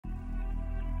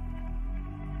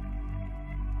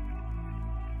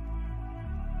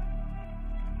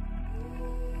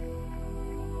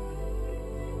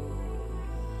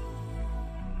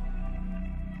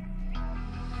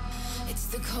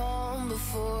calm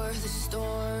before the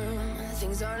storm.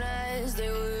 Things aren't as they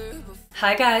were before.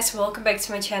 Hi guys, welcome back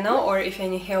to my channel, or if you're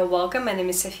new here, welcome. My name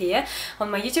is Sophia. On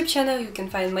my YouTube channel you can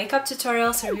find makeup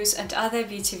tutorials, reviews and other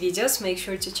beauty videos. Make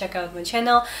sure to check out my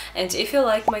channel, and if you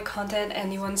like my content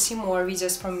and you want to see more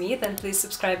videos from me, then please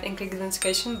subscribe and click the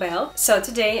notification bell. So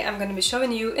today I'm gonna be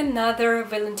showing you another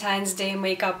Valentine's Day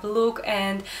makeup look,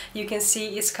 and you can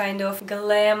see it's kind of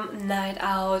glam night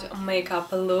out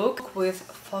makeup look with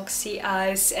foxy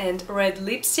eyes and red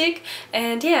lipstick.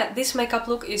 And yeah, this makeup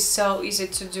look is so easy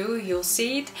to do, you'll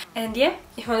see it. And yeah,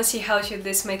 if you want to see how to do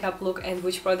this makeup look and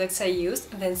which products I used,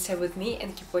 then stay with me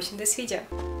and keep watching this video.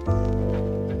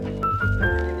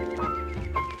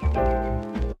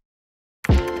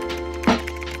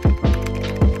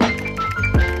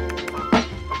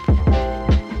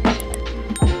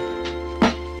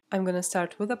 I'm gonna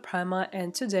start with a primer,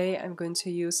 and today I'm going to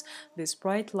use this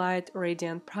Bright Light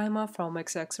Radiant Primer from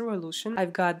XX Revolution.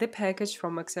 I've got the package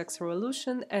from XX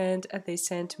Revolution, and they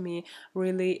sent me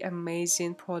really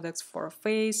amazing products for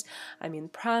face. I mean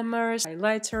primers,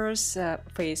 highlighters,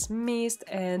 face mist,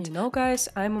 and you know guys,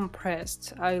 I'm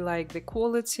impressed. I like the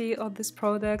quality of these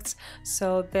products.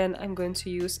 So then I'm going to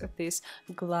use this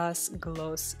glass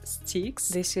gloss sticks.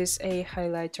 This is a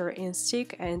highlighter in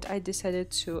stick, and I decided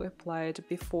to apply it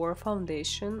before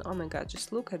foundation. Oh my god,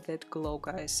 just look at that glow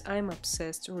guys, I'm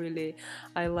obsessed really.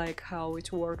 I like how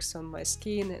it works on my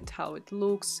skin and how it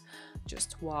looks,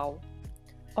 just wow.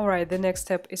 Alright, the next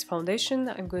step is foundation.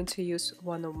 I'm going to use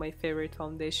one of my favorite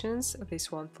foundations, this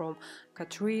one from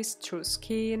Catrice, True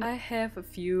Skin. I have a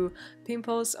few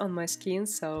pimples on my skin,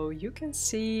 so you can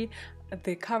see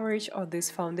the coverage of this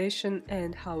foundation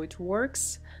and how it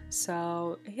works.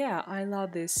 So yeah, I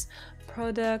love this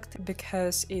product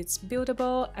because it's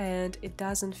buildable and it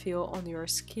doesn't feel on your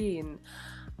skin.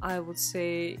 I would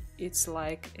say it's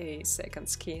like a second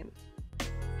skin.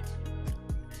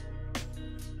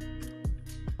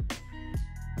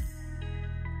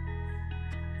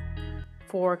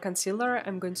 For concealer,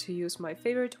 I'm going to use my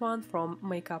favorite one from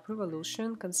Makeup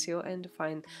Revolution,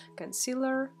 Conceal&Define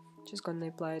concealer. Just gonna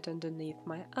apply it underneath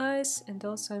my eyes, and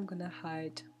also I'm gonna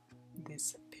hide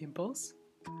these pimples.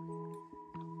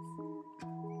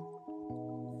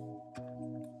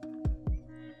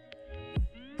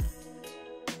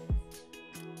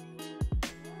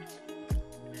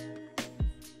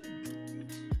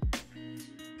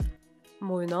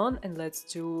 Moving on, and let's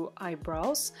do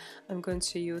eyebrows. I'm going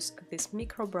to use this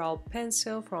micro brow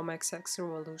pencil from XX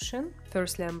Revolution.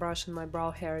 Firstly, I'm brushing my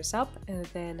brow hairs up, and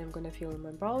then I'm gonna fill in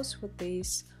my brows with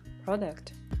this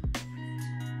product.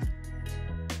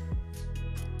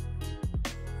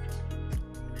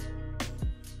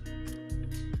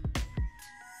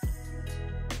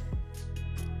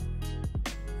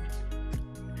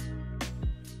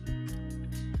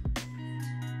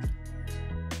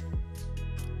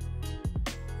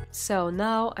 So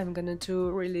now I'm gonna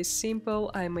do really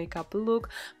simple eye makeup look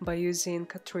by using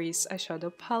Catrice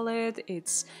eyeshadow palette.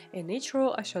 It's a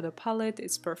natural eyeshadow palette,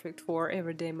 it's perfect for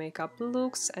everyday makeup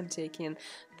looks. I'm taking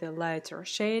the lighter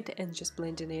shade and just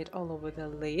blending it all over the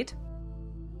lid.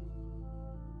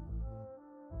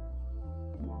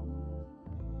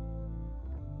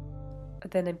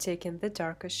 Then I'm taking the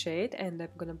darker shade and I'm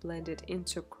gonna blend it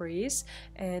into crease,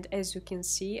 and as you can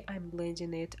see, I'm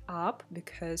blending it up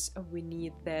because we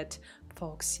need that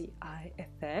foxy eye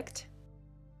effect.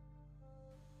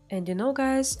 And you know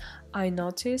guys, I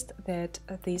noticed that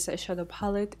this eyeshadow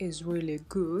palette is really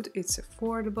good, it's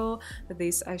affordable,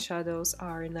 these eyeshadows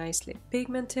are nicely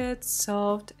pigmented,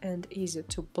 soft and easy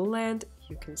to blend,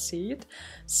 you can see it.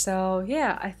 So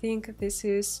yeah, I think this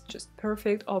is just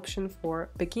perfect option for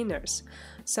beginners.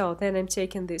 So then I'm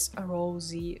taking this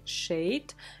rosy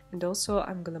shade and also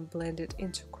I'm gonna blend it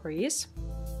into crease.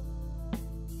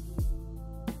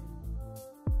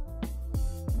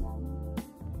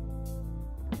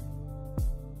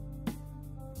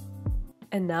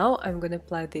 And now I'm gonna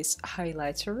apply this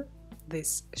highlighter,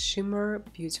 this shimmer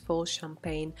beautiful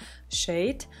champagne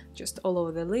shade, just all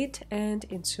over the lid and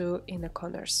into inner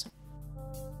corners.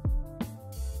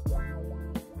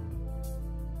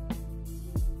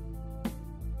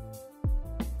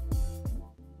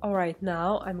 Alright,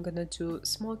 now I'm gonna do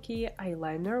smoky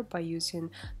eyeliner by using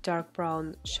dark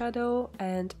brown shadow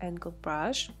and angled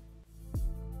brush.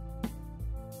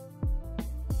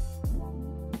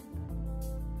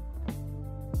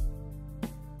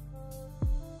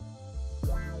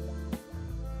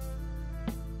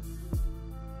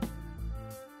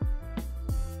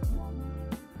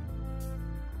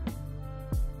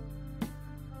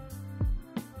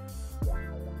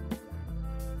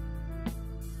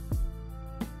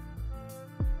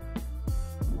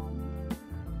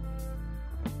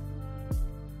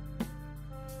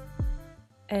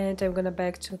 And I'm gonna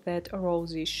back to that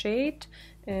rosy shade,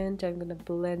 and I'm gonna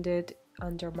blend it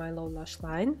under my low lash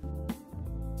line.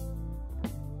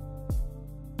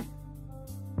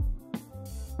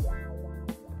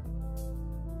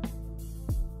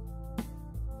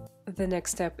 The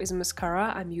next step is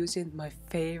mascara. I'm using my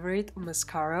favorite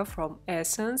mascara from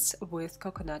Essence with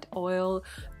coconut oil.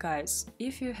 Guys,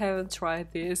 if you haven't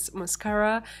tried this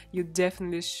mascara, you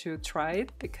definitely should try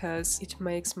it because it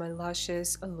makes my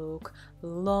lashes look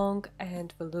long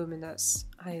and voluminous.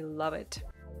 I love it.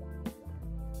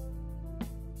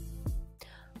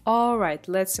 Alright,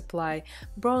 let's apply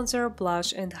bronzer,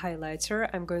 blush and highlighter.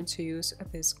 I'm going to use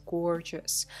this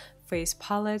gorgeous face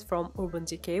palette from Urban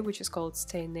Decay, which is called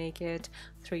Stay Naked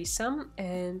Threesome,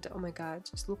 and oh my god,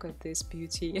 just look at this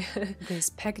beauty. This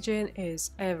packaging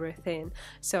is everything.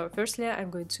 So firstly I'm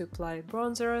going to apply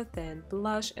bronzer, then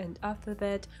blush, and after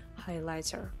that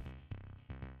highlighter.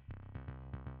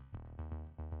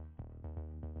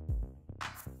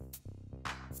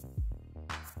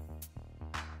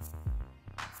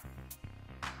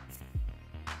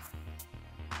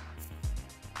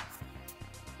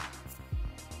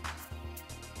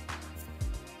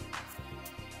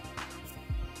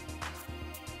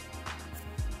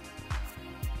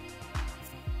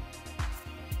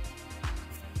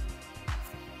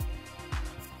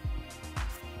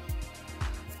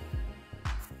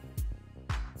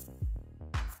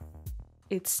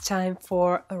 It's time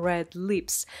for red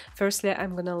lips. Firstly,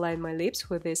 I'm gonna line my lips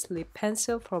with this lip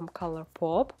pencil from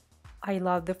ColourPop. I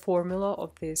love the formula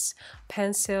of this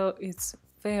pencil. It's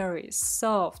very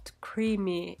soft,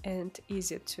 creamy and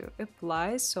easy to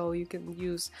apply, so you can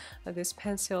use this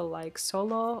pencil like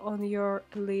solo on your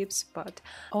lips, but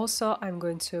also I'm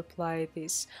going to apply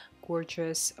this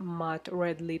gorgeous matte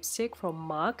red lipstick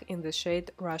from M.A.C in the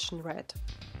shade Russian Red.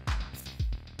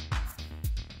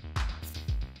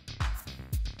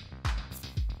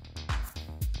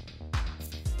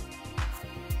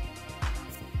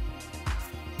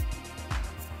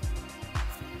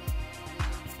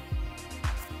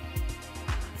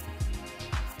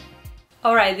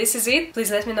 Alright, this is it.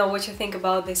 Please let me know what you think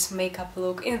about this makeup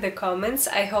look in the comments.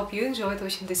 I hope you enjoyed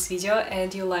watching this video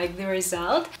and you liked the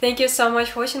result. Thank you so much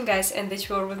for watching, guys, and that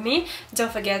you were with me.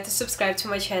 Don't forget to subscribe to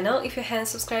my channel. If you haven't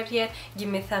subscribed yet, give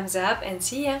me a thumbs up and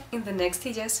see ya in the next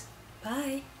videos.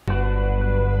 Bye!